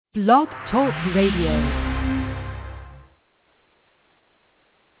Blog Talk Radio.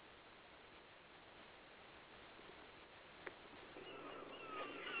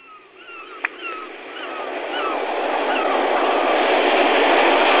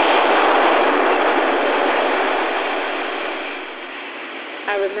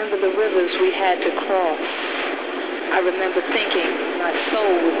 I remember the rivers we had to cross. I remember thinking my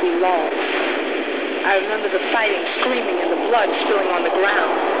soul would be lost. I remember the fighting, screaming, and the blood spilling on the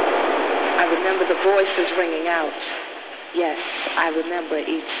ground. I remember the voices ringing out. Yes, I remember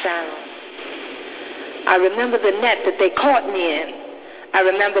each sound. I remember the net that they caught me in. I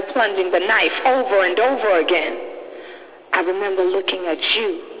remember plunging the knife over and over again. I remember looking at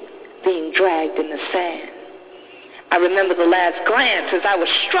you being dragged in the sand. I remember the last glance as I was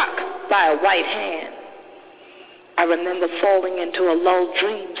struck by a white hand. I remember falling into a lulled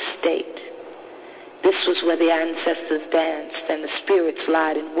dream state. This was where the ancestors danced and the spirits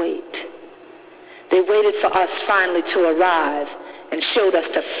lied in wait. They waited for us finally to arrive and showed us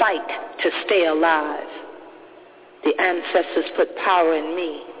to fight to stay alive. The ancestors put power in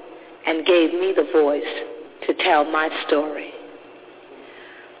me and gave me the voice to tell my story.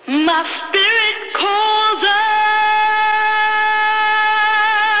 My spirit calls out.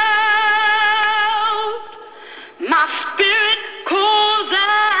 My spirit calls out.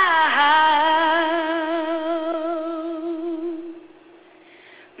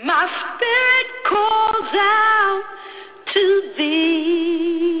 My spirit calls out to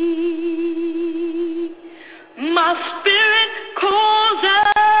thee. My spirit calls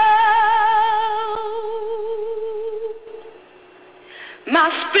out. My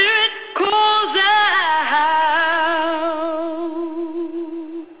spirit calls out.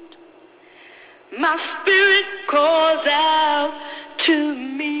 My spirit calls out to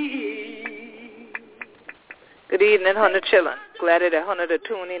me. Good evening, Hunter children. Glad that Hunter to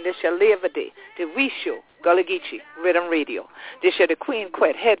tune in. This shall live a day. The we show, Gullah Geechee, Rhythm Radio. This shall the Queen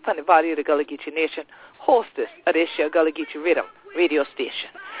Quet, head from the body of the Gullah Geechee Nation, hostess of this shall Gullah Geechee Rhythm Radio Station.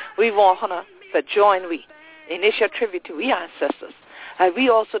 We want Hunter to join we in this shall tribute to we ancestors. And we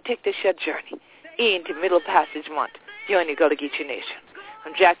also take this shall journey into Middle Passage Month, join the Gullah Geechee Nation.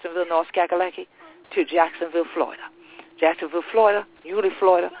 From Jacksonville, North Kakalaki to Jacksonville, Florida. Jacksonville, Florida, Uli,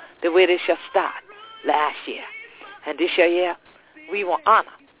 Florida, the way this shall start last year. And this year, we will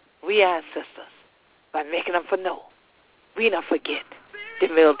honor we ancestors by making them for know. We not forget the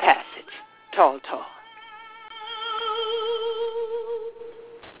Middle Passage, tall, tall.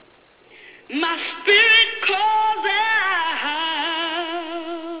 My spirit calls out.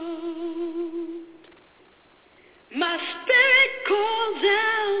 My spirit calls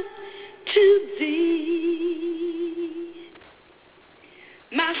out to thee.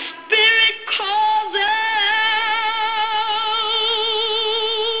 My spirit calls out.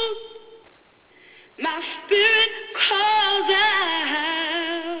 My spirit calls out.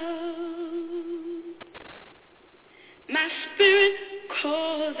 My spirit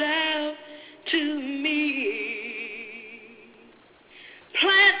calls out to me.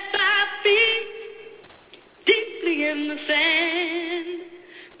 Plant thy feet deeply in the sand.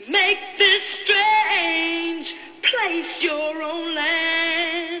 Make this strange place your own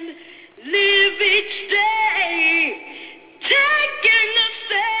land. Live each day taking a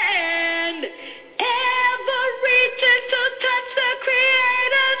stand. Ever reaching to touch the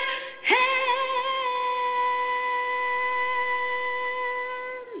Creator's hand.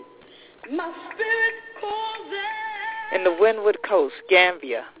 My spirit calls out. In the Windward Coast,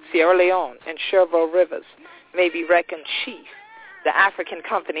 Gambia, Sierra Leone, and Cherbourg rivers may be reckoned chief, the African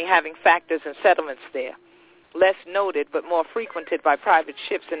company having factors and settlements there. Less noted but more frequented by private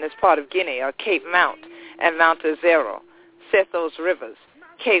ships in this part of Guinea are Cape Mount and Mount Azero, Sethos rivers,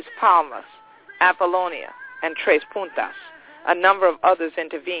 Capes Palmas, Apollonia, and Tres Puntas. A number of others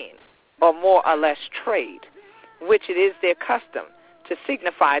intervene, or more or less trade, which it is their custom to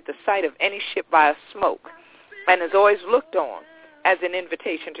signify at the sight of any ship by a smoke, and is always looked on as an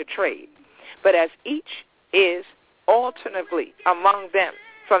invitation to trade. But as each is alternately among them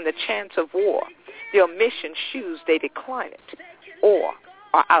from the chance of war, the omission shews they decline it, or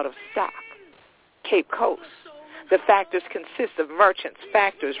are out of stock. Cape Coast. The factors consist of merchants,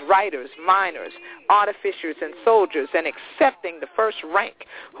 factors, writers, miners, artificers, and soldiers, and excepting the first rank,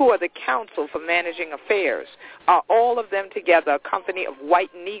 who are the council for managing affairs, are all of them together a company of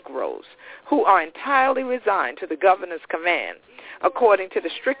white Negroes, who are entirely resigned to the governor's command, according to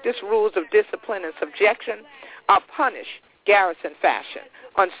the strictest rules of discipline and subjection, are punished garrison fashion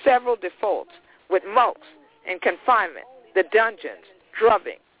on several defaults, with mulcts and confinement, the dungeons,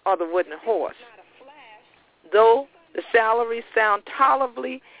 drubbing, or the wooden horse. Though The salaries sound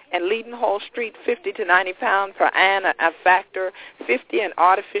tolerably, and Leadenhall Street, 50 to 90 pounds per annum, a factor, 50 an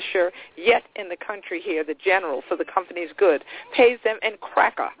artificer. Yet in the country here, the general, for the company's good, pays them in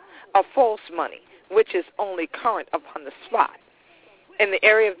cracker, a false money, which is only current upon the spot. In the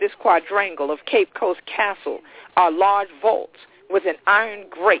area of this quadrangle of Cape Coast Castle are large vaults with an iron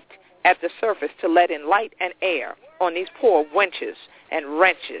grate at the surface to let in light and air on these poor wenches and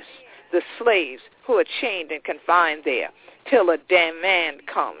wrenches, the slaves who are chained and confined there, till a demand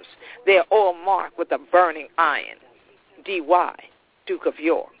comes. They are all marked with a burning iron. D.Y., Duke of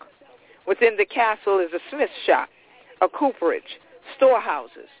York. Within the castle is a smith's shop, a cooperage,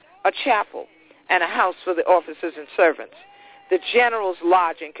 storehouses, a chapel, and a house for the officers and servants. The general's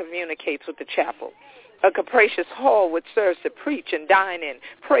lodging communicates with the chapel, a capacious hall which serves to preach and dine in,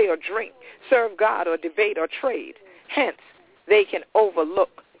 pray or drink, serve God or debate or trade. Hence, they can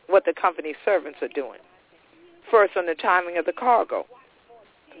overlook what the company's servants are doing. First, on the timing of the cargo.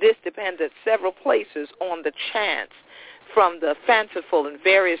 This depends at several places on the chance, from the fanciful and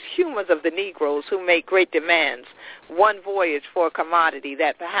various humors of the Negroes who make great demands, one voyage for a commodity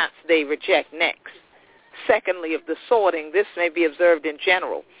that perhaps they reject next. Secondly, of the sorting, this may be observed in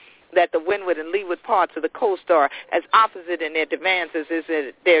general, that the windward and leeward parts of the coast are as opposite in their demands as is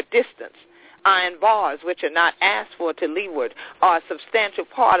their distance. Iron bars, which are not asked for to leeward, are a substantial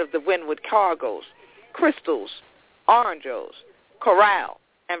part of the windward cargoes. Crystals, orangeos, corral,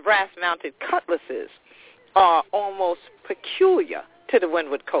 and brass-mounted cutlasses are almost peculiar to the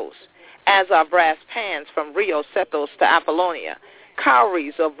windward coast, as are brass pans from Rio Setos to Apollonia,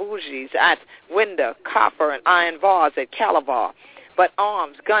 cowries or bougies at Winder, copper and iron bars at Calabar, but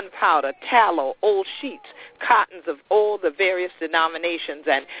arms, gunpowder, tallow, old sheets, cottons of all the various denominations,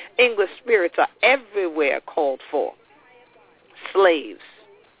 and English spirits are everywhere called for. Slaves.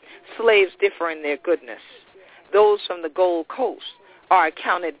 Slaves differ in their goodness. Those from the Gold Coast are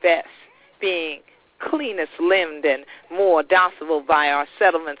accounted best, being cleanest limbed and more docile by our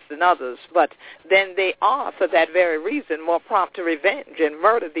settlements than others, but then they are, for that very reason, more prompt to revenge and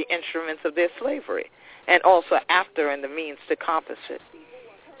murder the instruments of their slavery, and also after in the means to compass it.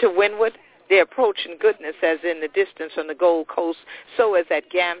 To windward, their approach in goodness, as in the distance from the Gold Coast, so as at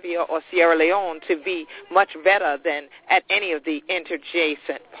Gambia or Sierra Leone, to be much better than at any of the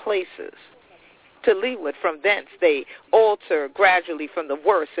interjacent places. To leeward, from thence they alter gradually from the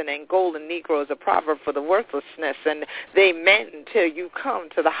worst, and Angolan Negro is a proverb for the worthlessness, and they mend till you come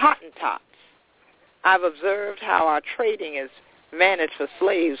to the Hottentots. I've observed how our trading is managed for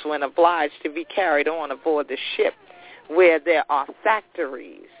slaves when obliged to be carried on aboard the ship where there are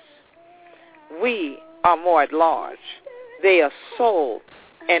factories. We are more at large. They are sold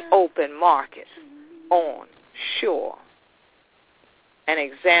in open market on shore and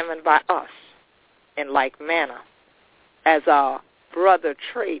examined by us in like manner as our brother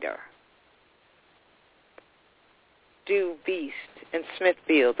trader. Due beast in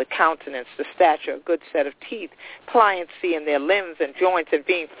Smithfield, the countenance, the stature, a good set of teeth, pliancy in their limbs and joints, and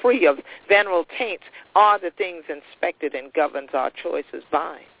being free of venereal taints are the things inspected and governs our choices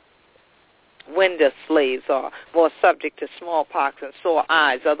by. Winder slaves are more subject to smallpox and sore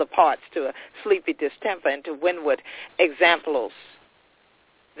eyes, other parts to a sleepy distemper, and to windward examples.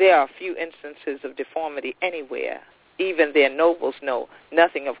 There are few instances of deformity anywhere. Even their nobles know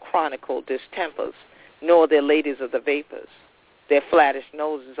nothing of chronical distempers, nor their ladies of the vapors. Their flattish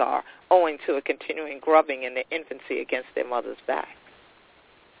noses are owing to a continuing grubbing in their infancy against their mother's back.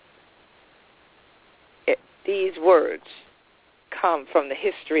 These words come from the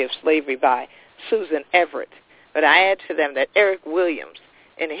History of Slavery by Susan Everett, but I add to them that Eric Williams,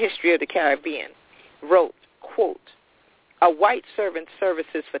 in the History of the Caribbean, wrote, quote, "A white servant's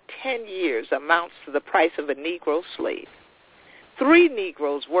services for 10 years amounts to the price of a Negro slave. 3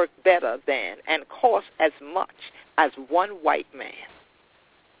 Negroes work better than and cost as much as 1 white man."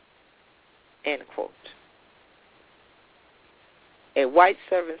 End quote. A white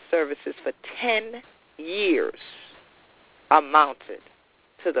servant's services for 10 years amounted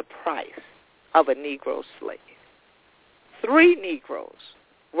to the price of a Negro slave. 3 Negroes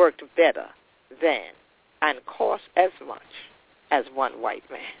worked better than and cost as much as 1 white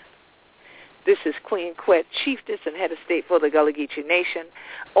man. This is Queen Quet, chiefess and head of state for the Gullah Geechee Nation,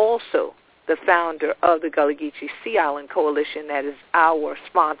 also the founder of the Gullah Geechee Sea Island Coalition, that is our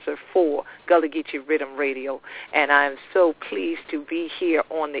sponsor for Gullah Geechee Rhythm Radio. And I'm so pleased to be here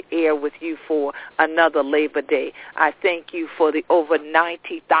on the air with you for another Labor Day. I thank you for the over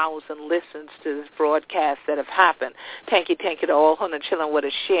 90,000 listens to this broadcast that have happened. Thank you to all who are chilling with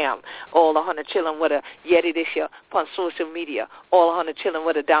a sham, all who are chilling with a Yeti this year on social media, all who are chilling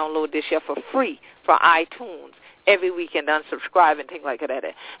with a download this year for free for iTunes. every weekend, unsubscribe and things like that.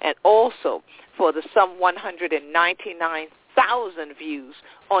 And also for the some 199,000 views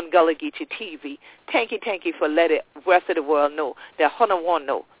on Gullah Geechee TV. Thank you for letting the rest of the world know that Hana won't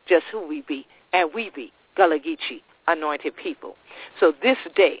know just who we be, and we be Gullah Geechee anointed people. So this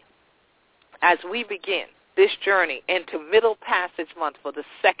day, as we begin this journey into Middle Passage Month for the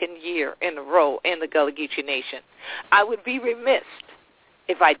second year in a row in the Gullah Geechee Nation, I would be remiss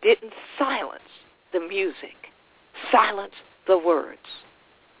if I didn't silence the music, silence the words,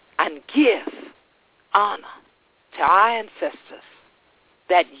 and give honor to our ancestors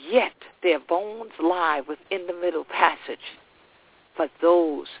that yet their bones lie within the Middle Passage. For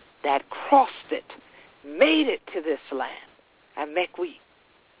those that crossed it, made it to this land, and make we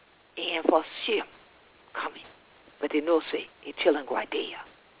in for shim coming. But they know say, it's children go idea.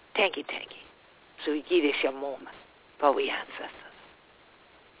 Thank you. So we give this your moment for we ancestors.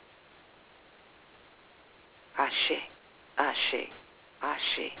 Ashe.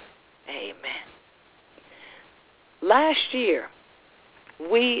 Amen. Last year,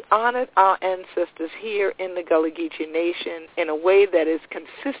 we honored our ancestors here in the Gullah Geechee Nation in a way that is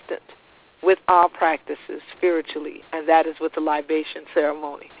consistent with our practices spiritually, and that is with the libation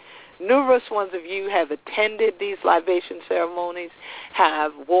ceremony. Numerous ones of you have attended these libation ceremonies,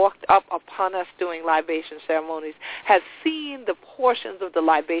 have walked up upon us doing libation ceremonies, have seen the portions of the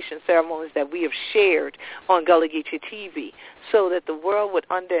libation ceremonies that we have shared on Gullah Geechee TV, so that the world would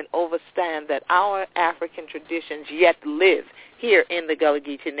under and understand that our African traditions yet live here in the Gullah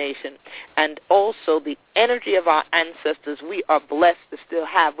Geechee Nation, and also the energy of our ancestors we are blessed to still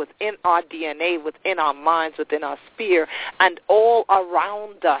have within our DNA, within our minds, within our sphere, and all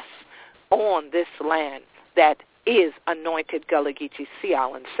around us on this land that is anointed Gullah Geechee Sea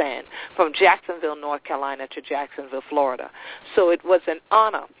Island sand, from Jacksonville, North Carolina to Jacksonville, Florida. So it was an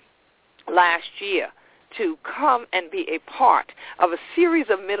honor last year to come and be a part of a series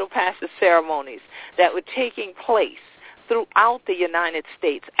of Middle Passage ceremonies that were taking place throughout the United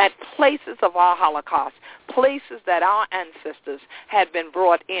States at places of our Holocaust, places that our ancestors had been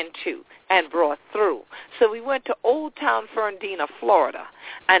brought into and brought through. So we went to Old Town Fernandina, Florida,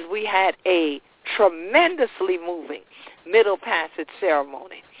 and we had a tremendously moving Middle Passage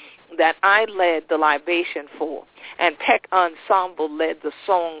ceremony that I led the libation for, and Peck Ensemble led the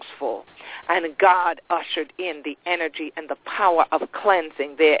songs for, and God ushered in the energy and the power of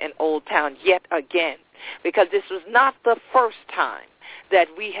cleansing there in Old Town yet again, because this was not the first time that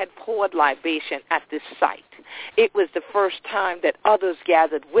we had poured libation at this site. It was the first time that others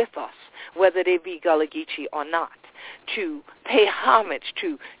gathered with us, whether they be Gullah Geechee or not, to pay homage,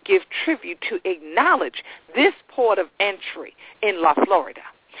 to give tribute, to acknowledge this port of entry in La Florida,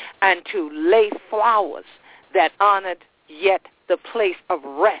 and to lay flowers that honored yet the place of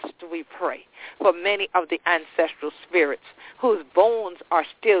rest, we pray, for many of the ancestral spirits whose bones are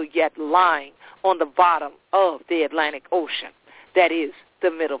still yet lying on the bottom of the Atlantic Ocean, that is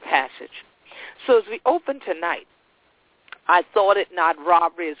the Middle Passage. So as we open tonight, I thought it not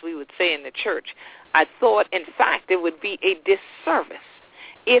robbery, as we would say in the church. I thought, in fact, it would be a disservice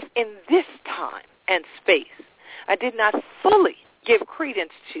if in this time and space I did not fully give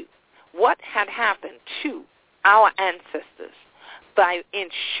credence to what had happened to our ancestors by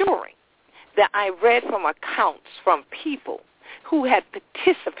ensuring that I read from accounts from people who had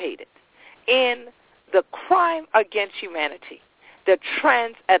participated in the crime against humanity, the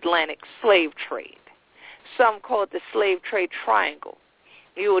transatlantic slave trade. Some call it the slave trade triangle.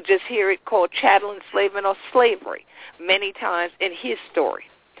 You will just hear it called chattel enslavement or slavery many times in his story.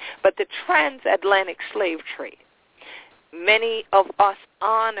 But the transatlantic slave trade, many of us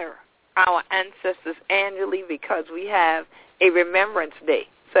honor our ancestors annually because we have a remembrance day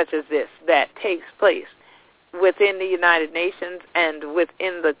such as this that takes place within the United Nations and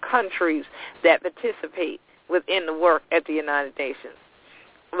within the countries that participate within the work at the United Nations.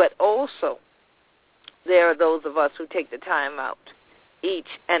 But also, there are those of us who take the time out each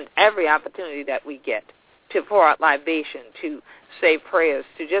and every opportunity that we get to pour out libation, to say prayers,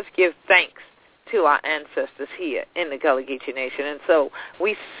 to just give thanks to our ancestors here in the Gullah Geechee Nation. And so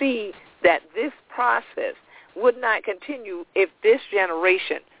we see that this process would not continue if this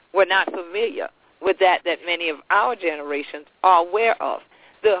generation were not familiar with that many of our generations are aware of,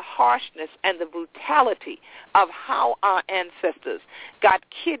 the harshness and the brutality of how our ancestors got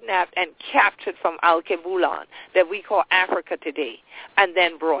kidnapped and captured from Al-Kebulan, that we call Africa today, and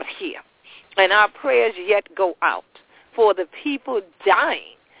then brought here. And our prayers yet go out for the people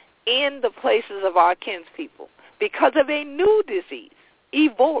dying in the places of our kinspeople because of a new disease,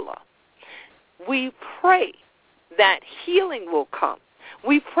 Ebola. We pray that healing will come.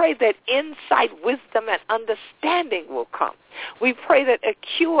 We pray that insight, wisdom, and understanding will come. We pray that a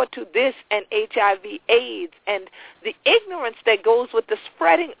cure to this and HIV/AIDS and the ignorance that goes with the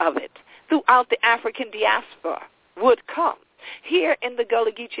spreading of it throughout the African diaspora would come. Here in the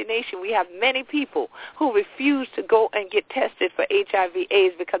Gullah Geechee Nation, we have many people who refuse to go and get tested for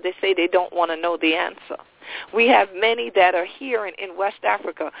HIV/AIDS because they say they don't want to know the answer. We have many that are here in West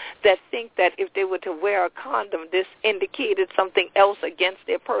Africa that think that if they were to wear a condom, this indicated something else against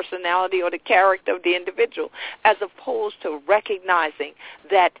their personality or the character of the individual, as opposed to recognizing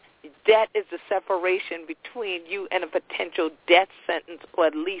that that is the separation between you and a potential death sentence or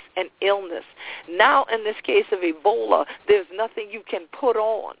at least an illness. Now, in this case of Ebola, there's nothing you can put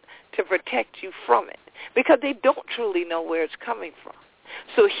on to protect you from it because they don't truly know where it's coming from.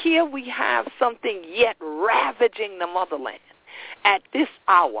 So here we have something yet ravaging the motherland at this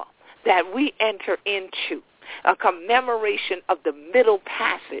hour that we enter into, a commemoration of the Middle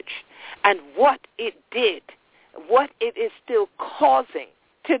Passage and what it did, what it is still causing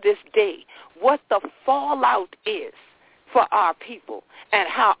to this day, what the fallout is for our people, and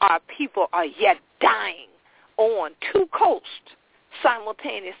how our people are yet dying on two coasts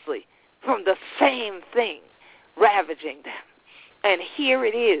simultaneously from the same thing ravaging them. And here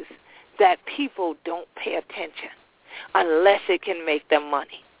it is that people don't pay attention unless it can make them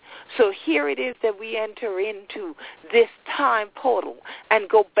money. So here it is that we enter into this time portal and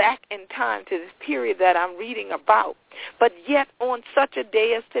go back in time to this period that I'm reading about, but yet on such a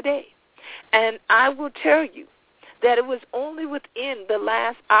day as today. And I will tell you that it was only within the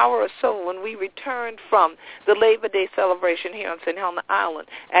last hour or so when we returned from the Labor Day celebration here on St. Helena Island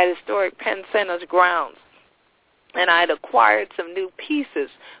at historic Penn Center's grounds. And I had acquired some new pieces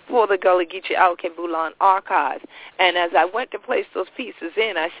for the Gullah Geechee Al-Kebulan archive. And as I went to place those pieces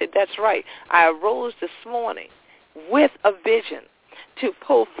in, I said, that's right. I arose this morning with a vision to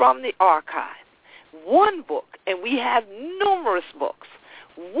pull from the archive one book, and we have numerous books,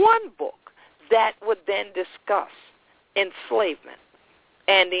 one book that would then discuss enslavement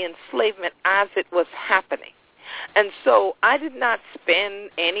and the enslavement as it was happening. And so I did not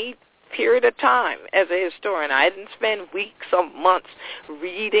spend any period of time as a historian. I didn't spend weeks or months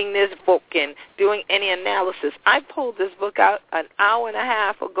reading this book and doing any analysis. I pulled this book out an hour and a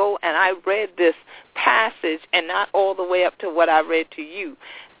half ago, and I read this passage, and not all the way up to what I read to you,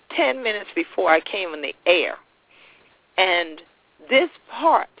 10 minutes before I came on the air. And this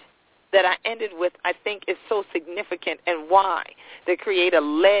part that I ended with, I think, is so significant, and why the Creator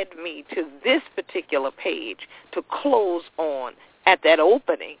led me to this particular page to close on at that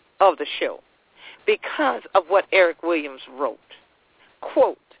opening of the show, because of what Eric Williams wrote.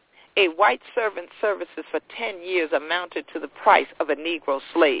 Quote, a white servant's services for 10 years amounted to the price of a Negro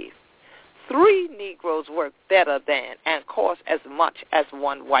slave. 3 Negroes work better than and cost as much as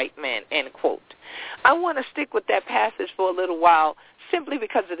one white man, end quote. I want to stick with that passage for a little while simply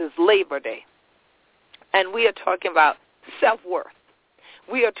because it is Labor Day. And we are talking about self-worth.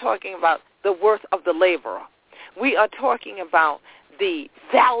 We are talking about the worth of the laborer. We are talking about the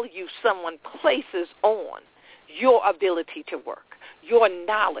value someone places on your ability to work, your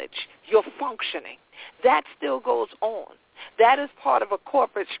knowledge, your functioning. That still goes on. That is part of a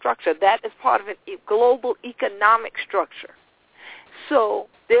corporate structure. That is part of a global economic structure. So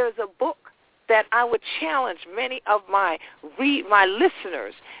there's a book that I would challenge many of my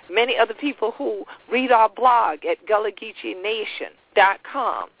listeners, many other people who read our blog at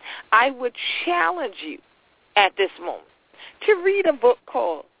GullahGeecheeNation.com. I would challenge you at this moment to read a book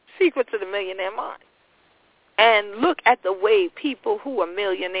called Secrets of the Millionaire Mind and look at the way people who are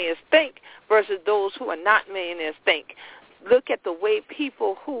millionaires think versus those who are not millionaires think. Look at the way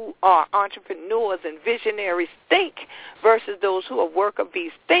people who are entrepreneurs and visionaries think versus those who are worker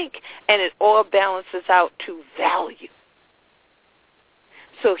bees think, and it all balances out to value.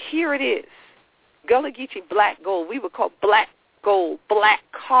 So here it is, Gullah Geechee Black Gold. We would call black gold, black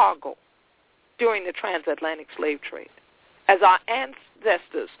cargo during the transatlantic slave trade, as our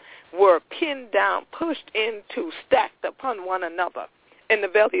ancestors were pinned down, pushed into, stacked upon one another in the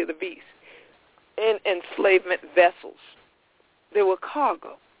belly of the beast, in enslavement vessels. They were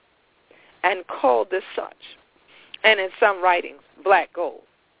cargo and called as such, and in some writings, black gold.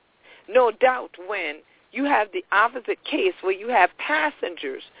 No doubt when you have the opposite case where you have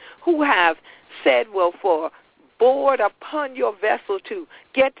passengers who have said, well, for board upon your vessel to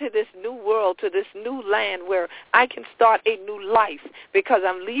get to this new world, to this new land where I can start a new life because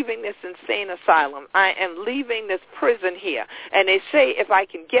I'm leaving this insane asylum. I am leaving this prison here. And they say if I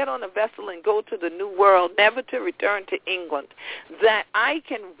can get on a vessel and go to the new world, never to return to England, that I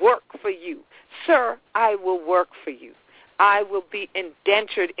can work for you. Sir, I will work for you. I will be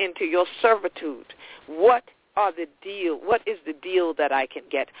indentured into your servitude. What is the deal that I can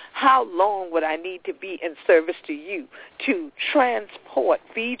get? How long would I need to be in service to you to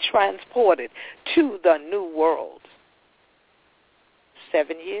be transported to the new world?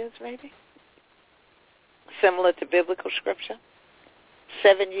 7 years, maybe? Similar to biblical scripture?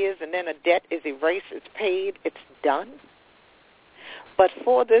 7 years and then a debt is erased, it's paid, it's done. But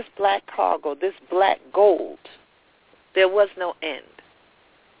for this black cargo, this black gold, there was no end.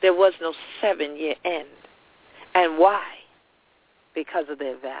 There was no 7-year end. And why? Because of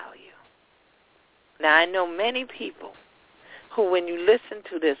their value. Now, I know many people who, when you listen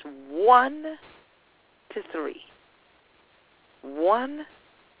to this 1 to 3, 1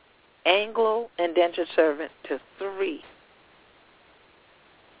 Anglo indentured servant to 3,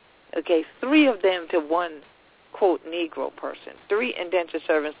 okay, 3 of them to 1, quote, Negro person, 3 indentured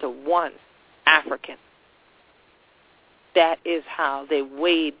servants to 1 African. That is how they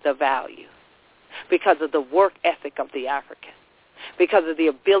weighed the value, because of the work ethic of the African, because of the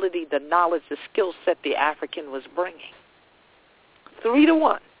ability, the knowledge, the skill set the African was bringing. 3 to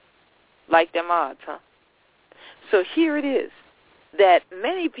 1, like them odds, huh? So here it is, that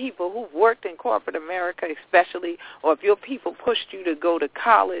many people who've worked in corporate America especially, or if your people pushed you to go to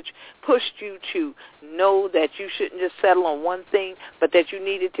college, pushed you to know that you shouldn't just settle on one thing, but that you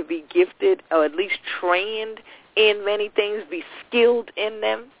needed to be gifted or at least trained in many things, be skilled in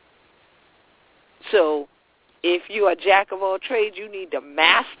them. So if you are jack of all trades, you need to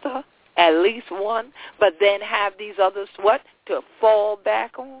master at least one, but then have these others, to fall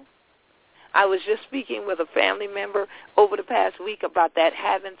back on. I was just speaking with a family member over the past week about that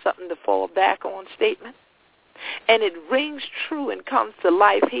having something to fall back on statement. And it rings true and comes to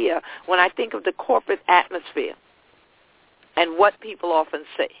life here when I think of the corporate atmosphere and what people often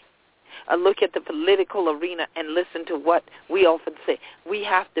say. I look at the political arena and listen to what we often say. We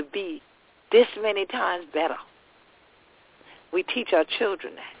have to be this many times better. We teach our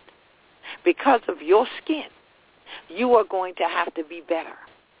children that. Because of your skin, you are going to have to be better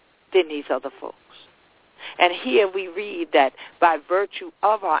than these other folks. And here we read that by virtue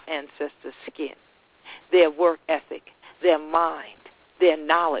of our ancestors' skin, their work ethic, their mind, their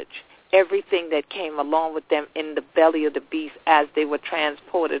knowledge, everything that came along with them in the belly of the beast as they were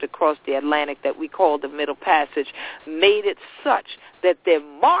transported across the Atlantic that we call the Middle Passage, made it such that their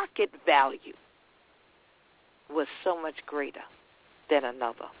market value was so much greater than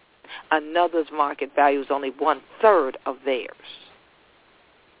another. Another's market value is only 1/3 of theirs.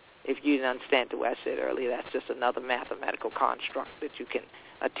 If you didn't understand the way I said earlier, that's just another mathematical construct that you can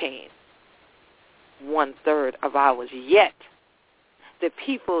attain. 1/3 of ours. Yet, the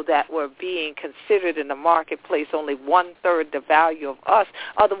people that were being considered in the marketplace, only 1/3 the value of us,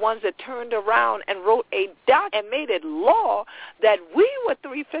 are the ones that turned around and wrote a doc and made it law that we were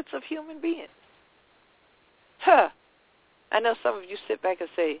 3/5 of human beings. I know some of you sit back and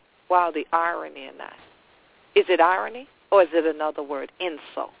say, wow, the irony in that. Is it irony or is it another word,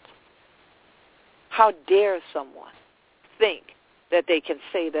 insult? How dare someone think that they can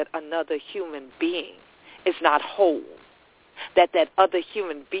say that another human being is not whole, that that other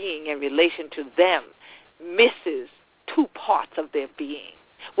human being in relation to them misses 2 parts of their being?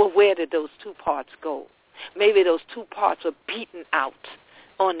 Well, where did those 2 parts go? Maybe those 2 parts were beaten out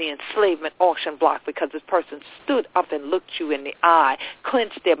on the enslavement auction block because this person stood up and looked you in the eye,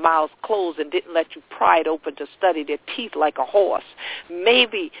 clenched their mouths closed and didn't let you pry it open to study their teeth like a horse.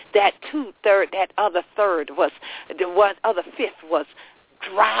 Maybe that 2/3, that other third was, the one other fifth was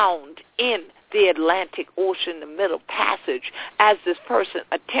drowned in the Atlantic Ocean, the Middle Passage, as this person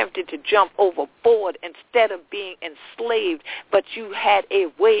attempted to jump overboard instead of being enslaved, but you had a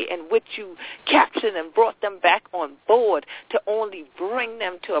way in which you captured and brought them back on board to only bring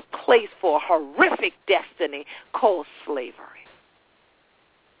them to a place for a horrific destiny called slavery.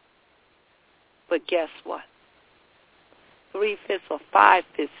 But guess what? 3/5 or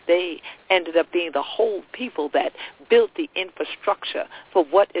 5/5, they ended up being the whole people that built the infrastructure for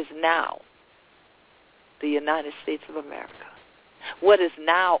what is now the United States of America, what is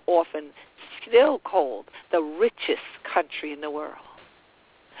now often still called the richest country in the world,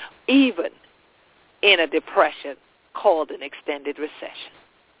 even in a depression called an extended recession.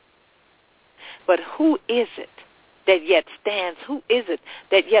 But who is it that yet stands? Who is it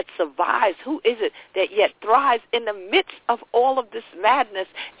that yet survives? Who is it that yet thrives in the midst of all of this madness,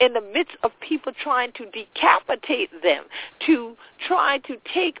 in the midst of people trying to decapitate them, to try to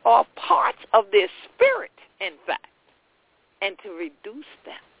take off parts of their spirit, in fact, and to reduce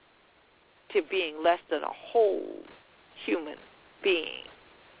them to being less than a whole human being?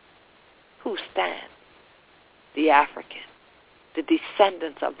 Who stands? The African. the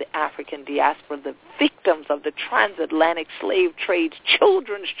descendants of the African diaspora, the victims of the transatlantic slave trades,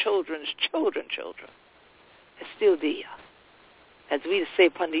 children's children, is still there. As we say,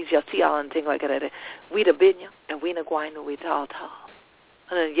 Pandis Yatia and things like that, we the binya and we the guayno we tal.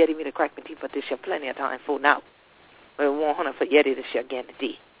 And then yeti me the crack me teeth, but this year plenty of time for now. We won't want to forget it this year again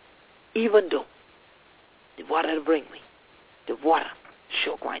today. Even though the water to bring me, the water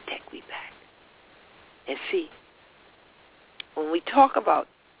sure going to take me back. And see, when we talk about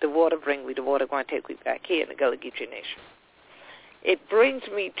the water bring me, the water going to take me back here in the Gullah Geechee Nation, it brings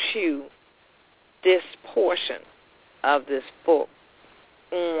me to this portion of this book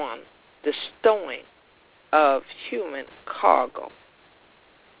on the stowing of human cargo.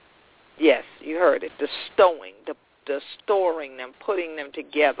 Yes, you heard it, the stowing, the storing them, putting them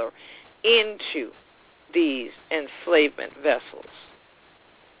together into these enslavement vessels.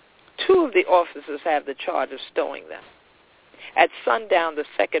 2 of the officers have the charge of stowing them. At sundown, the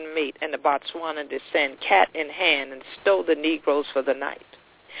second mate and the Botswana descend cat in hand and stow the Negroes for the night.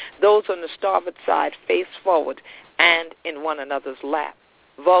 Those on the starboard side face forward and in one another's lap,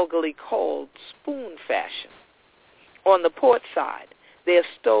 vulgarly called spoon fashion. On the port side, they are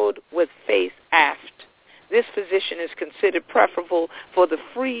stowed with face aft. This position is considered preferable for the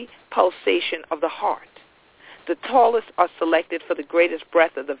free pulsation of the heart. The tallest are selected for the greatest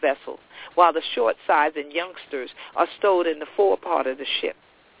breadth of the vessel, while the short sides and youngsters are stowed in the forepart of the ship.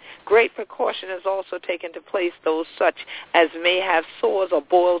 Great precaution is also taken to place those such as may have sores or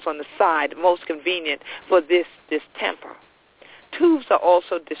boils on the side, most convenient for this distemper. Tubes are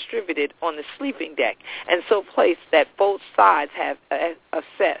also distributed on the sleeping deck and so placed that both sides have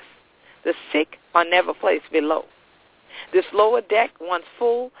access. The sick are never placed below. This lower deck, once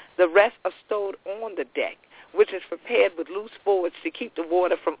full, the rest are stowed on the deck, which is prepared with loose boards to keep the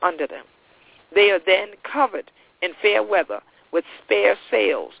water from under them. They are then covered in fair weather with spare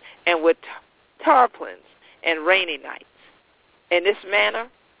sails and with tarpaulins and rainy nights. In this manner,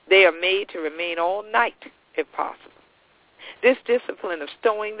 they are made to remain all night, if possible. This discipline of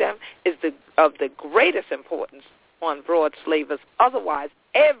stowing them is of the greatest importance on board slavers. Otherwise,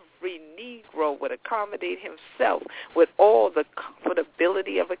 every Negro would accommodate himself with all the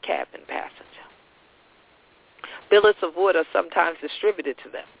comfortability of a cabin passenger. Billets of wood are sometimes distributed to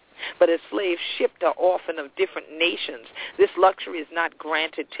them, but as slaves shipped are often of different nations, this luxury is not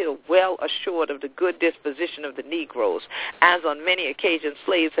granted till well assured of the good disposition of the Negroes, as on many occasions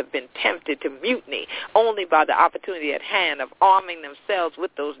slaves have been tempted to mutiny only by the opportunity at hand of arming themselves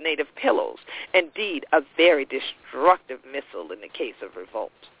with those native pillows, indeed a very destructive missile in the case of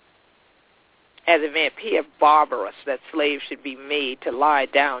revolt. As it may appear barbarous that slaves should be made to lie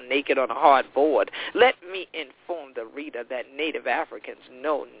down naked on a hard board, let me inform the reader that native Africans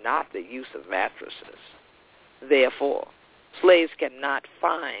know not the use of mattresses. Therefore, slaves cannot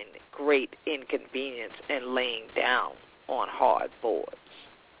find great inconvenience in laying down on hard boards.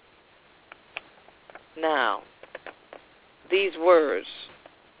 Now, these words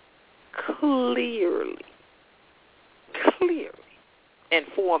clearly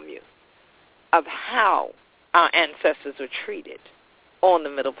inform you of how our ancestors were treated on the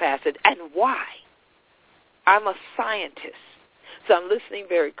Middle Passage and why. I'm a scientist, so I'm listening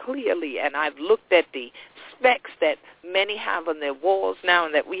very clearly, and I've looked at the specs that many have on their walls now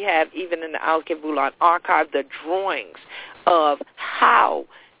and that we have even in the Al-Kibulan archive, the drawings of how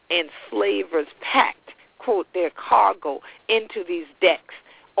enslavers packed, quote, their cargo into these decks,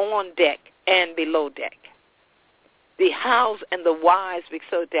 on deck and below deck. The hows and the whys,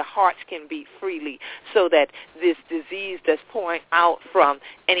 so that their hearts can beat freely, so that this disease that's pouring out from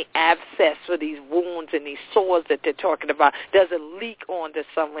any abscess or these wounds and these sores that they're talking about doesn't leak on to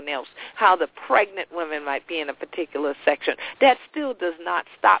someone else. How the pregnant women might be in a particular section. That still does not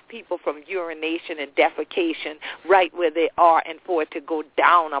stop people from urination and defecation right where they are and for it to go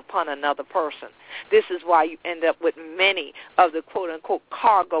down upon another person. This is why you end up with many of the quote-unquote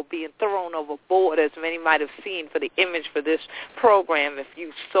cargo being thrown overboard, as many might have seen for the image for this program if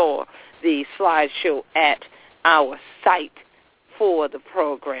you saw the slideshow at our site for the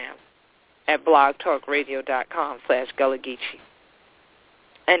program at blogtalkradio.com/Gullah Geechee.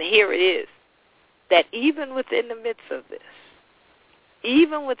 And here it is, that even within the midst of this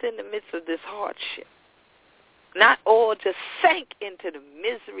hardship, not all just sank into the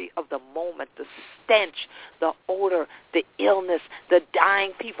misery of the moment, the stench, the odor, the illness, the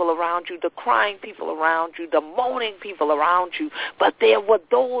dying people around you, the crying people around you, the moaning people around you, but there were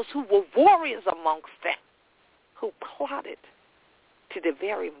those who were warriors amongst them who plotted to the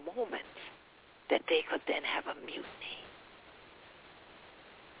very moment that they could then have a mutiny.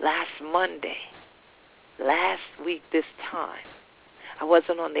 Last Monday, last week this time, I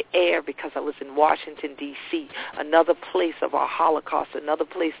wasn't on the air because I was in Washington, D.C., another place of our Holocaust, another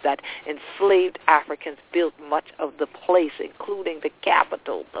place that enslaved Africans built much of the place, including the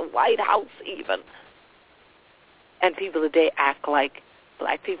Capitol, the White House even. And people today act like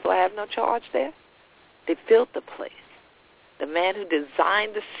black people have no charge there. They built the place. The man who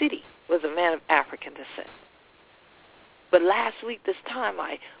designed the city was a man of African descent. But last week, this time,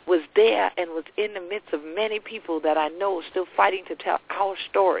 I was there and was in the midst of many people that I know still fighting to tell our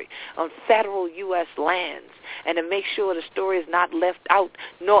story on federal U.S. lands and to make sure the story is not left out,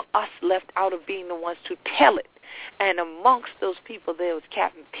 nor us left out of being the ones to tell it. And amongst those people there was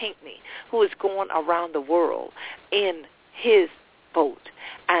Captain Pinckney, who is going around the world in his boat.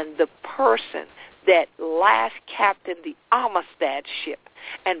 And the person that last captained the Amistad ship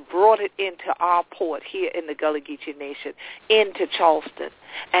and brought it into our port here in the Gullah Geechee Nation, into Charleston.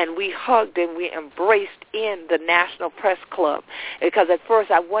 And we hugged and we embraced in the National Press Club, because at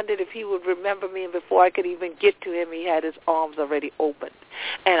first I wondered if he would remember me, and before I could even get to him, he had his arms already opened.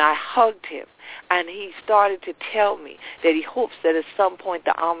 And I hugged him, and he started to tell me that he hopes that at some point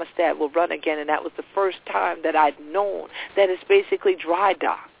the Amistad will run again, and that was the first time that I'd known that it's basically dry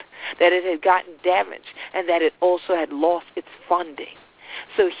docked, that it had gotten damaged, and that it also had lost its funding.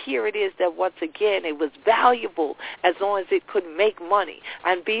 So here it is that once again it was valuable as long as it could make money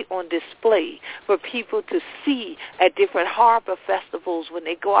and be on display for people to see at different harbor festivals when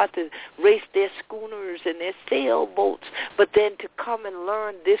they go out to race their schooners and their sailboats, but then to come and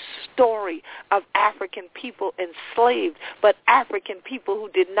learn this story of African people enslaved, but African people who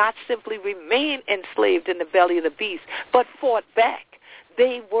did not simply remain enslaved in the belly of the beast, but fought back.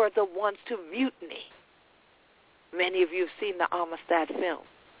 They were the ones to mutiny. Many of you have seen the Amistad film.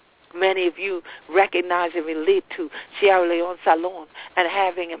 Many of you recognize and relate to Sierra Leone Salon and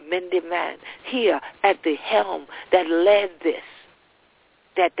having a Mendy man here at the helm that led this,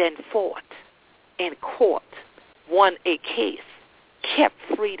 that then fought in court, won a case, kept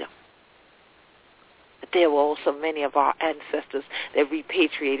freedom. But there were also many of our ancestors that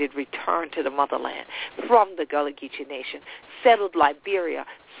repatriated, returned to the motherland from the Gullah Geechee Nation, settled Liberia,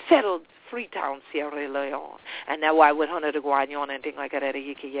 settled Freetown, Sierra Leone. And now I went on to Guanyon and things like that.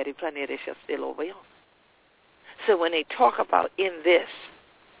 So when they talk about in this,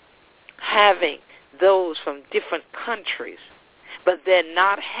 having those from different countries, but then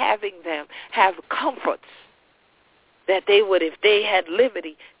not having them have comforts that they would, if they had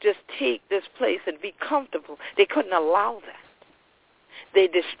liberty, just take this place and be comfortable. They couldn't allow that. They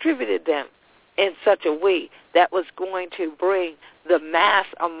distributed them in such a way that was going to bring the mass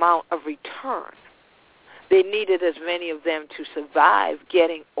amount of return. They needed as many of them to survive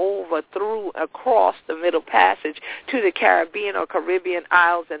getting over, through, across the Middle Passage to the Caribbean or Caribbean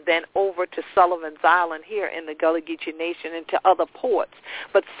Isles, and then over to Sullivan's Island here in the Gullah Geechee Nation and to other ports.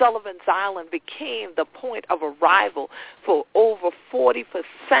 But Sullivan's Island became the point of arrival for over 40%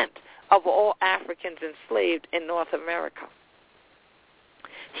 of all Africans enslaved in North America.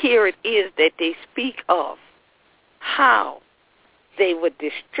 Here it is that they speak of how they were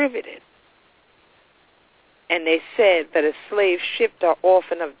distributed. And they said that as slaves shipped are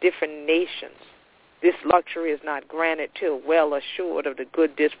often of different nations, this luxury is not granted till well assured of the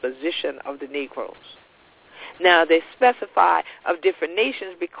good disposition of the Negroes. Now, they specify of different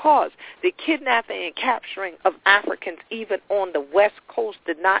nations because the kidnapping and capturing of Africans even on the West Coast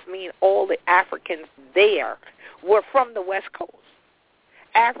did not mean all the Africans there were from the West Coast.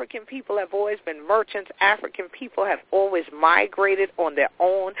 African people have always been merchants. African people have always migrated on their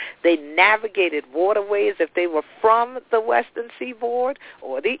own. They navigated waterways. If they were from the western seaboard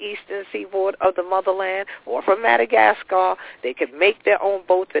or the eastern seaboard of the motherland or from Madagascar, they could make their own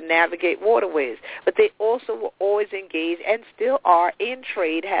boats and navigate waterways. But they also were always engaged and still are in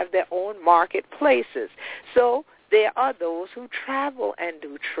trade, have their own marketplaces. So there are those who travel and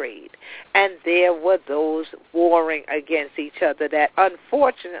do trade. And there were those warring against each other that,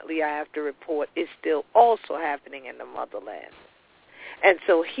 unfortunately, I have to report, is still also happening in the motherland. And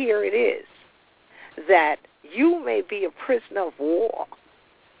so here it is that you may be a prisoner of war.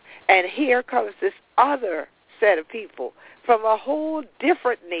 And here comes this other set of people from a whole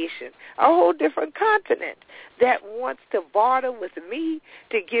different nation, a whole different continent that wants to barter with me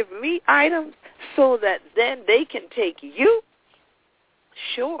to give me items so that then they can take you?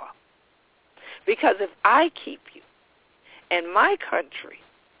 Sure. Because if I keep you in my country,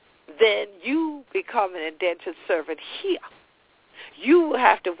 then you become an indentured servant here. You will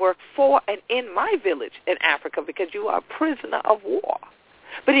have to work for and in my village in Africa because you are a prisoner of war.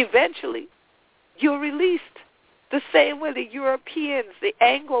 But eventually, you're released. The same way the Europeans, the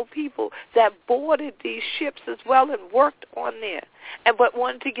Anglo people that boarded these ships as well and worked on there, but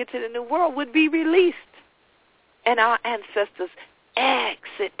wanted to get to the New World would be released. And our ancestors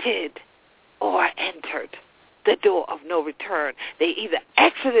exited or entered the door of no return. They either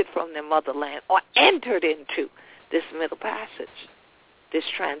exited from their motherland or entered into this middle passage, this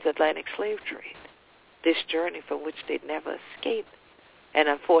transatlantic slave trade, this journey from which they'd never escaped, and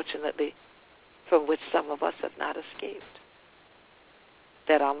unfortunately from which some of us have not escaped.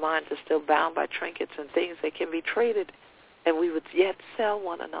 That our minds are still bound by trinkets and things that can be traded, and we would yet sell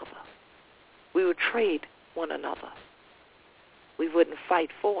one another. We would trade one another. We wouldn't fight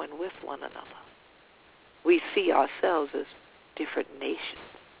for and with one another. We see ourselves as different nations.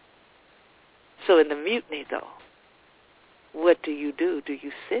 So in the mutiny, though, what do? Do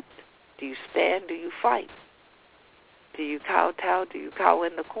you sit? Do you stand? Do you fight? Do you kowtow? Do you cower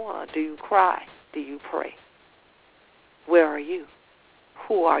in the corner? Do you cry? Do you pray? Where are you?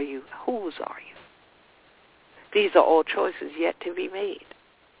 Who are you? Whose are you? These are all choices yet to be made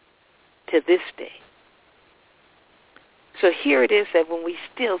to this day. So here it is that when we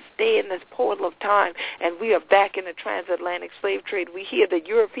still stay in this portal of time and we are back in the transatlantic slave trade, we hear the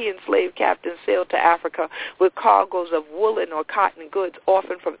European slave captains sailed to Africa with cargoes of woolen or cotton goods,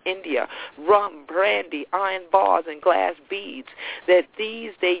 often from India, rum, brandy, iron bars, and glass beads, that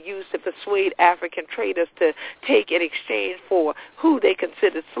these they used to persuade African traders to take in exchange for who they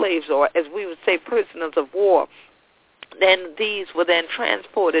considered slaves, or as we would say, prisoners of war. Then these were then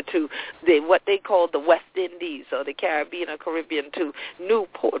transported to what they called the West Indies or the Caribbean or Caribbean, to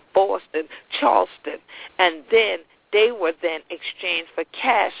Newport, Boston, Charleston, and then they were then exchanged for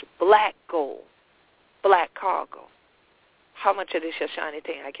cash, black gold, black cargo. How much of this your shiny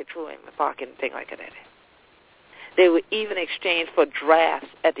thing I can throw in my pocket and thing like that? They were even exchanged for drafts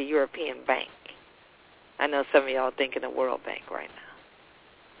at the European Bank. I know some of y'all thinking the World Bank right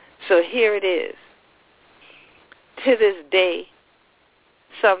now. So here it is. To this day,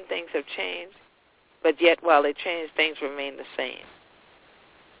 some things have changed, but yet while they change, things remain the same.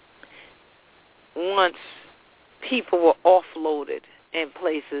 Once people were offloaded in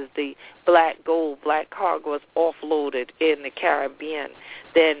places, the black gold, black cargo was offloaded in the Caribbean,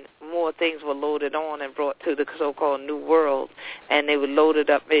 then more things were loaded on and brought to the so-called New World, and they were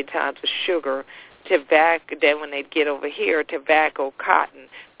loaded up many times with sugar, tobacco. Then when they'd get over here, tobacco, cotton,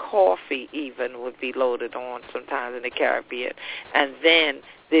 coffee even would be loaded on sometimes in the Caribbean. And then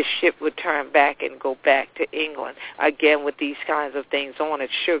this ship would turn back and go back to England, again with these kinds of things on it,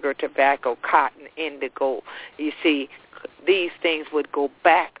 sugar, tobacco, cotton, indigo. You see, these things would go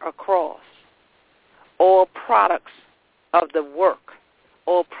back across. All products of the work,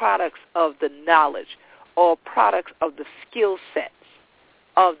 all products of the knowledge, all products of the skill sets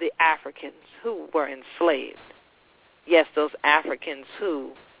of the Africans who were enslaved. Yes, those Africans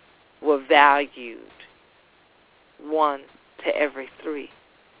who were valued 1 to every 3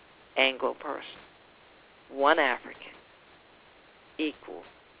 Anglo persons. 1 African equals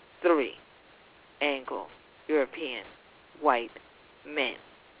 3 Anglo European white men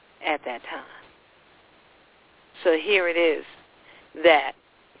at that time. So here it is that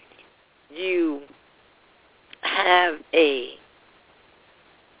you have a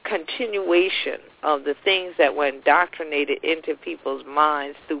continuation of the things that were indoctrinated into people's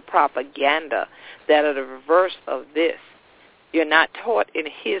minds through propaganda that are the reverse of this. You're not taught in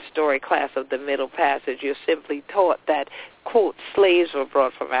history class of the Middle Passage. You're simply taught that, quote, slaves were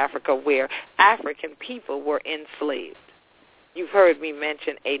brought from Africa, where African people were enslaved. You've heard me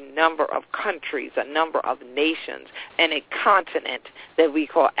mention a number of countries, a number of nations, and a continent that we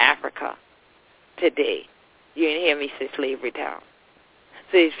call Africa today. You didn't hear me say slavery town.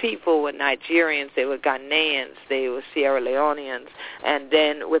 So these people were Nigerians, they were Ghanaians, they were Sierra Leoneans, and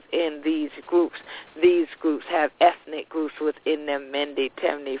then within these groups have ethnic groups within them: Mende,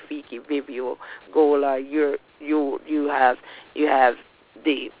 Temne, Fiki, Vibio, Gullah. You have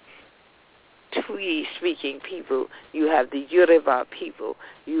the Twi-speaking people, you have the Yoruba people,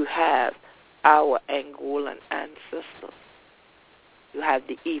 you have our Angolan ancestors, you have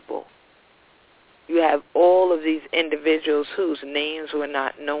the Igbo. You have all of these individuals whose names were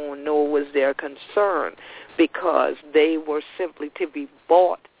not known, nor was their concern, because they were simply to be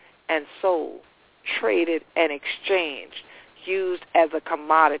bought and sold, traded and exchanged, used as a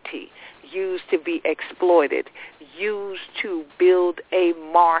commodity, used to be exploited, used to build a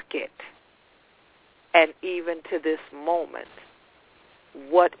market. And even to this moment,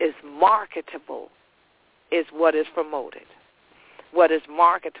 what is marketable is what is promoted. What is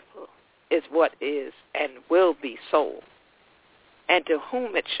marketable is what is and will be sold, and to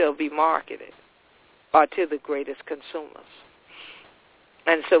whom it shall be marketed. are to the greatest consumers.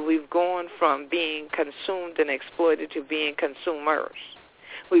 And so we've gone from being consumed and exploited to being consumers.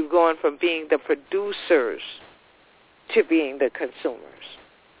 We've gone from being the producers to being the consumers.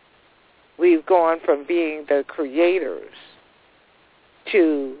 We've gone from being the creators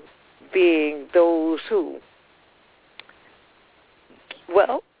to being those who,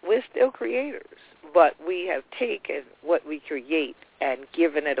 well, we're still creators, but we have taken what we create and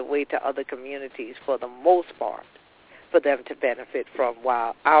given it away to other communities for the most part, for them to benefit from,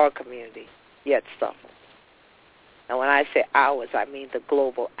 while our community yet suffers. And when I say ours, I mean the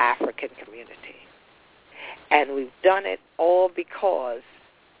global African community. And we've done it all because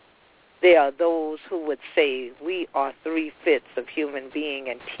there are those who would say we are 3/5 of human being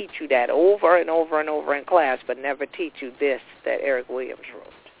and teach you that over and over and over in class, but never teach you this that Eric Williams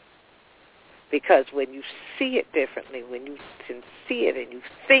wrote. Because when you see it differently, when you can see it and you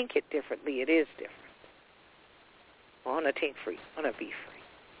think it differently, it is different. I want to think free. I want to be free.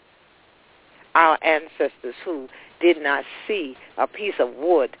 Our ancestors who did not see a piece of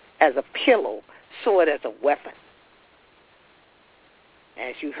wood as a pillow saw it as a weapon,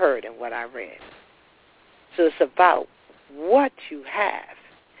 as you heard in what I read. So it's about what you have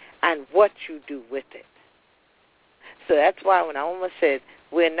and what you do with it. So that's why when I almost said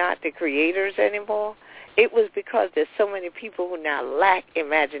we're not the creators anymore, it was because there's so many people who now lack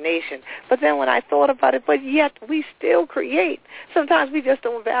imagination. But then when I thought about it, but yet we still create. Sometimes we just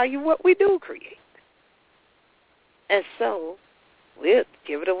don't value what we do create. And so we'll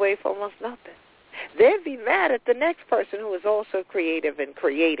give it away for almost nothing. They'd be mad at the next person who is also creative in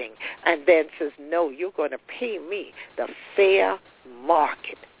creating and then says, no, you're going to pay me the fair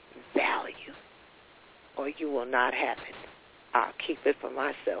market value or you will not have it. I'll keep it for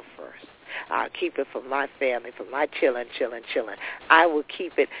myself first. I'll keep it for my family, for my children. I will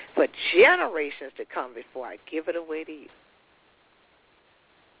keep it for generations to come before I give it away to you.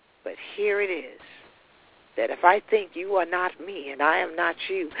 But here it is, that if I think you are not me and I am not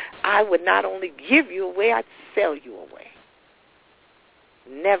you, I would not only give you away, I'd sell you away.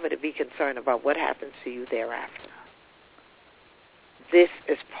 Never to be concerned about what happens to you thereafter. This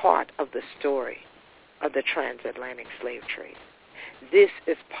is part of the story of the transatlantic slave trade. This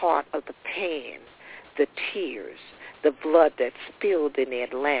is part of the pain, the tears, the blood that spilled in the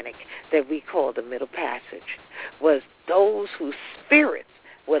Atlantic that we call the Middle Passage, was those whose spirits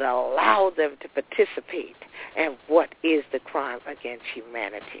would allow them to participate in what is the crime against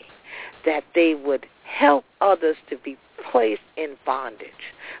humanity, that they would help others to be placed in bondage,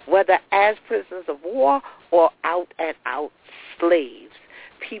 whether as prisoners of war or out-and-out slaves,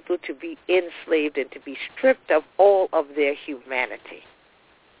 people to be enslaved and to be stripped of all of their humanity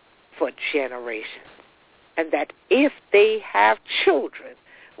for generations. And that if they have children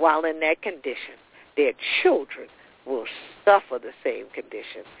while in that condition, their children will suffer the same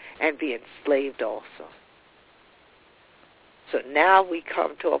condition and be enslaved also. So now we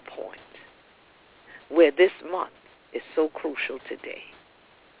come to a point where this month is so crucial today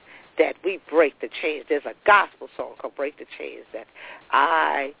that we break the chains. There's a gospel song called Break the Chains that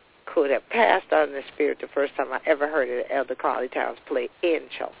I could have passed on in the spirit the first time I ever heard it at Elder Carly Towns play in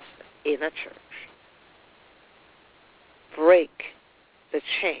Charleston, in a church. Break the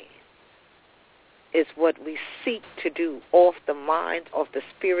chain is what we seek to do off the minds, of the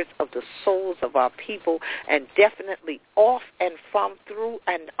spirits, of the souls of our people, and definitely off and from, through,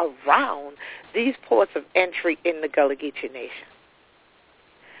 and around these ports of entry in the Gullah Geechee Nation.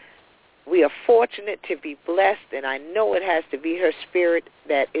 We are fortunate to be blessed, and I know it has to be her spirit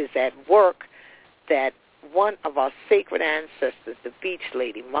that is at work, that one of our sacred ancestors, the Beach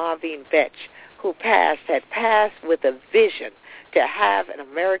Lady, Marvine Betch, who had passed with a vision to have an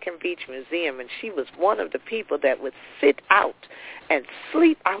American Beach Museum, and she was one of the people that would sit out and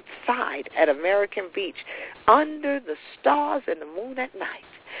sleep outside at American Beach under the stars and the moon at night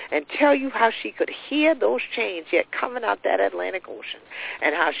and tell you how she could hear those chains yet coming out that Atlantic Ocean,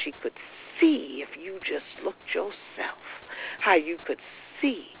 and how she could see, if you just looked yourself, how you could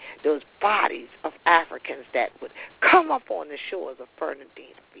see those bodies of Africans that would come up on the shores of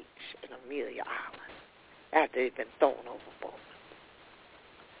Fernandina Beach and Amelia Island after they'd been thrown overboard.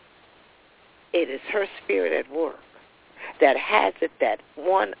 It is her spirit at work that has it that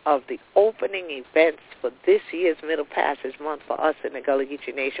one of the opening events for this year's Middle Passage Month for us in the Gullah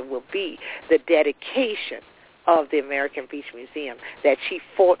Geechee Nation will be the dedication of the American Beach Museum that she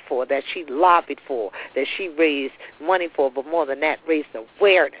fought for, that she lobbied for, that she raised money for, but more than that, raised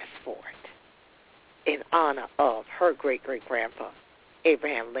awareness for it in honor of her great-great-grandpa,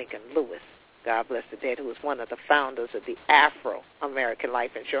 Abraham Lincoln Lewis, God bless the dead, who was one of the founders of the Afro-American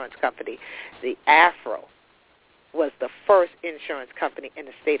Life Insurance Company. The Afro was the first insurance company in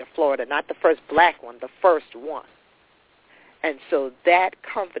the state of Florida, not the first black one, the first one. And so that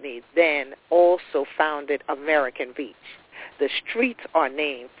company then also founded American Beach. The streets are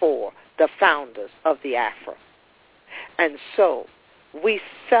named for the founders of the Afro. And so we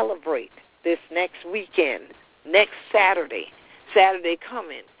celebrate this next weekend, next Saturday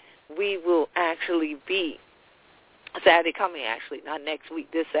coming. We will actually be, Saturday coming actually, not next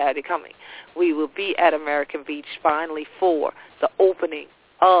week, this Saturday coming, we will be at American Beach finally for the opening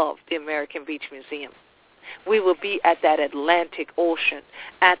of the American Beach Museum. We will be at that Atlantic Ocean,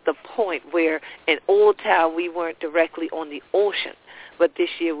 at the point where in Old Town we weren't directly on the ocean, but this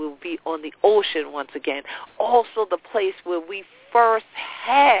year we'll be on the ocean once again. Also the place where we first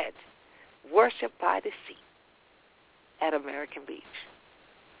had worship by the sea at American Beach,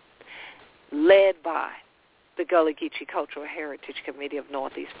 led by the Gullah Geechee Cultural Heritage Committee of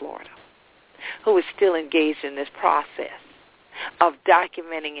Northeast Florida, who is still engaged in this process of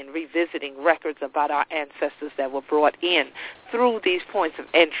documenting and revisiting records about our ancestors that were brought in through these points of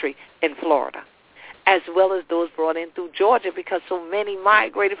entry in Florida, as well as those brought in through Georgia, because so many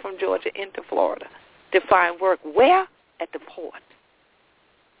migrated from Georgia into Florida to find work. Where? At the port,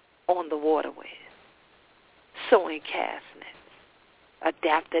 on the waterways, sewing cast nets,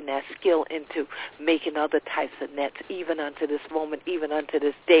 adapting that skill into making other types of nets, even unto this moment, even unto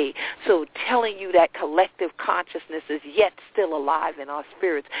this day. So telling you that collective consciousness is yet still alive in our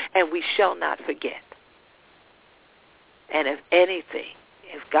spirits, and we shall not forget. And if anything,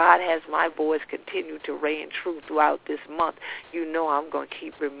 if God has my voice continue to reign true throughout this month, you know I'm going to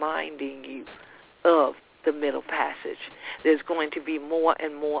keep reminding you of the Middle Passage. There's going to be more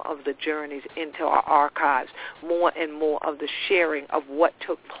and more of the journeys into our archives, more and more of the sharing of what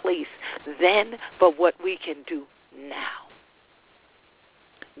took place then, but what we can do now.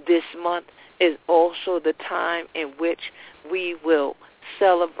 This month is also the time in which we will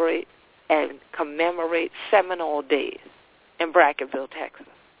celebrate and commemorate Seminole Days in Brackettville, Texas.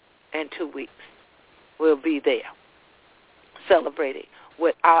 In 2 weeks, we'll be there celebrating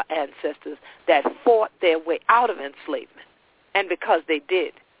with our ancestors that fought their way out of enslavement. And because they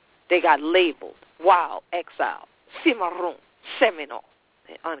did, they got labeled wild, exile, cimarron, Seminole,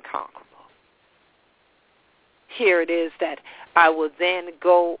 and unconquerable. Here it is that I will then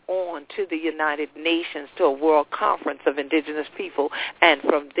go on to the United Nations, to a World Conference of Indigenous People, and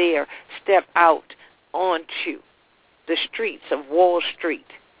from there step out onto the streets of Wall Street,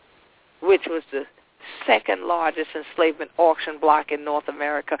 which was the second largest enslavement auction block in North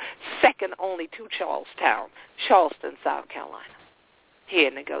America, second only to Charleston, South Carolina, here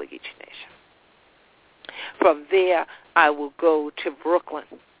in the Gullah Geechee Nation. From there, I will go to Brooklyn,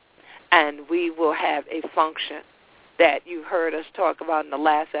 and we will have a function that you heard us talk about in the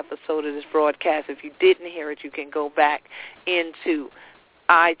last episode of this broadcast. If you didn't hear it, you can go back into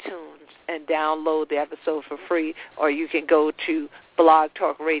iTunes and download the episode for free, or you can go to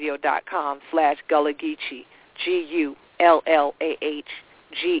blogtalkradio.com/Gullah Geechee,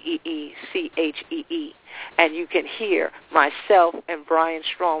 GullahGeechee, and you can hear myself and Brian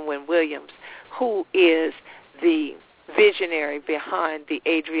Strongwind Williams, who is the visionary behind the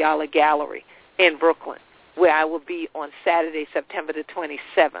Adriala Gallery in Brooklyn, where I will be on Saturday, September the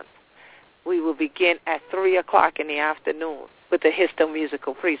 27th. We will begin at 3 o'clock in the afternoon with a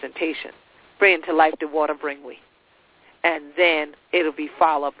histo-musical presentation, Bring to Life the Water Bring We. And then it'll be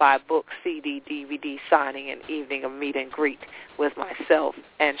followed by a book, CD, DVD signing, and evening of meet and greet with myself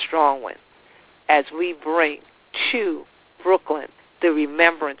and Strongwind, as we bring to Brooklyn the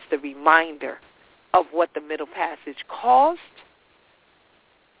remembrance, the reminder of what the Middle Passage caused,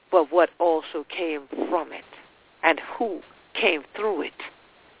 but what also came from it and who came through it,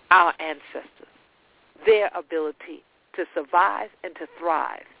 our ancestors. Their ability to survive and to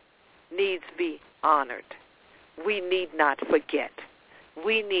thrive needs be honored. We need not forget.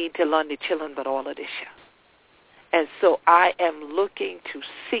 We need to learn the children but all of this year. And so I am looking to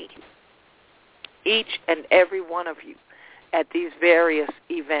see each and every one of you at these various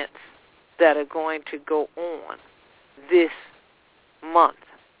events that are going to go on this month,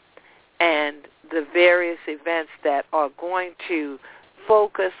 and the various events that are going to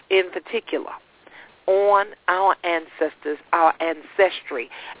focus in particular on our ancestors, our ancestry,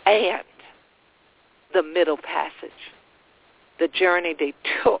 and the Middle Passage, the journey they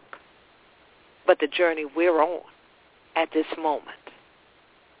took, but the journey we're on at this moment,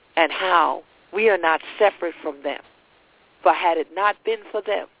 and how we are not separate from them. For had it not been for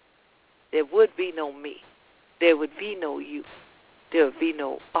them, there would be no me. There would be no you. There would be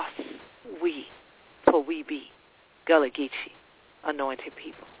no us. we, for we be Gullah Geechee, anointed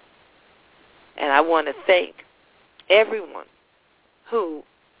people. And I want to thank everyone who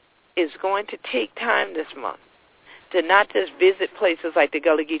is going to take time this month to not just visit places like the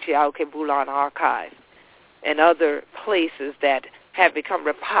Gullah Geechee Aokebulan Archive and other places that have become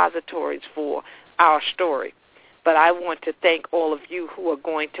repositories for our story, but I want to thank all of you who are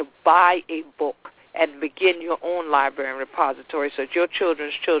going to buy a book and begin your own library and repository so that your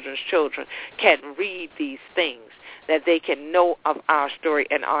children's children can read these things, that they can know of our story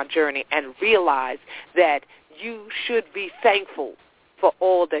and our journey and realize that you should be thankful for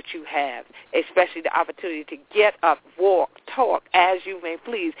all that you have, especially the opportunity to get up, walk, talk as you may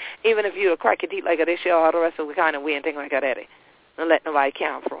please, even if you're a crack your teeth like this year or the rest of the kind of weird thing like that. Don't let nobody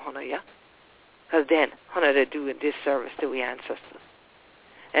count for honor, yeah? Because then honor to do a disservice to the ancestors.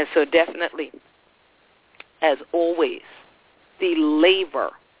 And so definitely, as always, the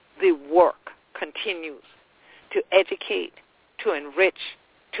labor, the work continues to educate, to enrich,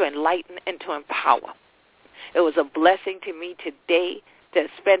 to enlighten, and to empower. It was a blessing to me today to have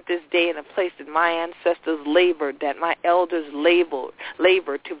spent this day in a place that my ancestors labored, that my elders labored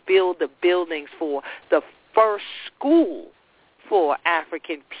to build the buildings for the first school for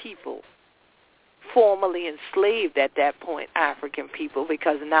African people, formerly enslaved at that point African people,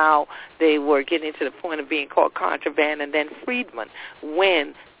 because now they were getting to the point of being called contraband and then freedmen.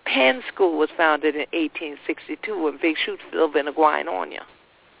 When Penn School was founded in 1862 in Big Shootsville, Venezuela,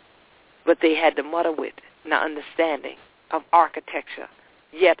 but they had the mother wit and the understanding of architecture,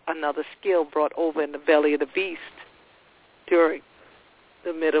 yet another skill brought over in the belly of the beast during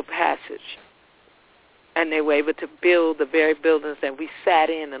the Middle Passage. And they were able to build the very buildings that we sat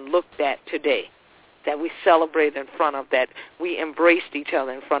in and looked at today, that we celebrate in front of, that we embraced each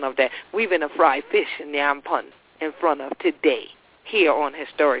other in front of, that we've been a fried fish in Yam Pun in front of today here on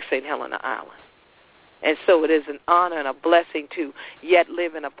historic St. Helena Island. And so it is an honor and a blessing to yet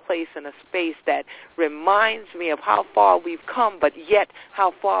live in a place and a space that reminds me of how far we've come, but yet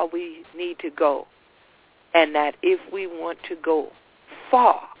how far we need to go. And that if we want to go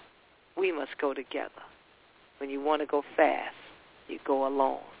far, we must go together. When you want to go fast, you go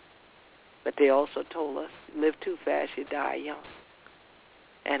alone. But they also told us, live too fast, you die young.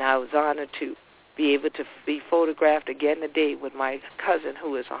 And I was honored to be able to be photographed again today with my cousin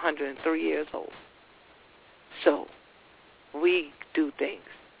who is 103 years old. So we do things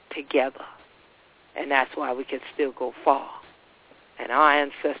together, and that's why we can still go far. And our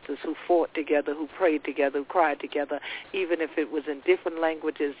ancestors who fought together, who prayed together, who cried together, even if it was in different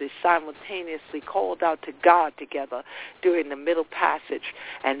languages, they simultaneously called out to God together during the Middle Passage,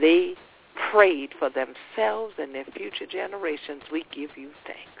 and they prayed for themselves and their future generations. We give you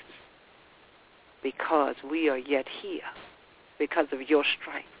thanks because we are yet here because of your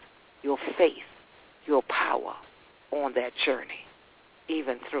strength, your faith, your power on that journey,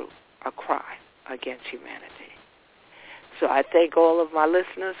 even through a crime against humanity. So I thank all of my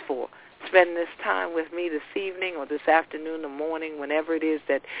listeners for spending this time with me this evening or this afternoon or morning, whenever it is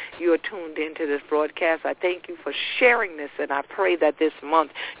that you are tuned into this broadcast. I thank you for sharing this, and I pray that this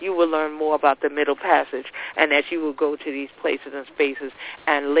month you will learn more about the Middle Passage and that you will go to these places and spaces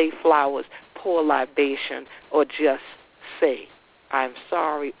and lay flowers, pour libation, or just say, I'm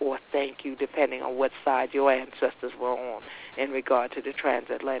sorry or thank you, depending on what side your ancestors were on in regard to the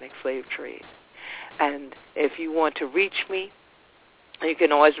transatlantic slave trade. And if you want to reach me, you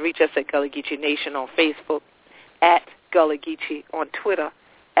can always reach us at Gullah Geechee Nation on Facebook, at Gullah Geechee on Twitter,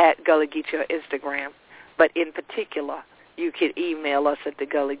 at Gullah Geechee on Instagram. But in particular, you can email us at the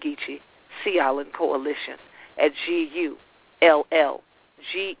Gullah Geechee Sea Island Coalition at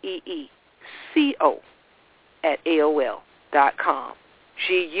GULLGEECO@AOL.com.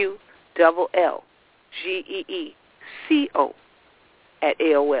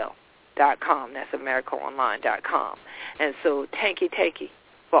 GULLGEECO@AOL.com. That's AmericaOnline.com. And so, tanky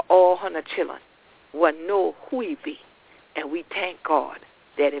for all Hana children, what know who we be. And we thank God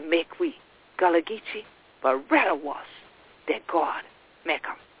that it make we Gullah Geechee, but rather was that God make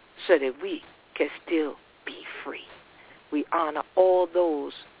them so that we can still be free. We honor all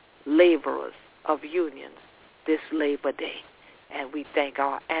those laborers of unions this Labor Day. And we thank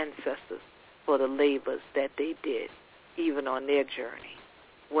our ancestors for the labors that they did, even on their journey,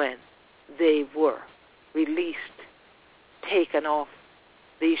 when they were released, taken off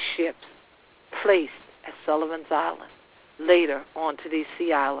these ships, placed at Sullivan's Island, later onto these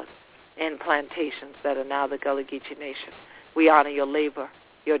sea islands and plantations that are now the Gullah Geechee Nation. We honor your labor,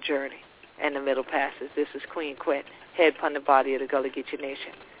 your journey, and the Middle Passage. This is Queen Quet, head pundit body of the Gullah Geechee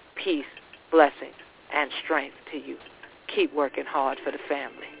Nation. Peace, blessings, and strength to you. Keep working hard for the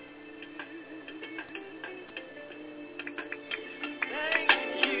family.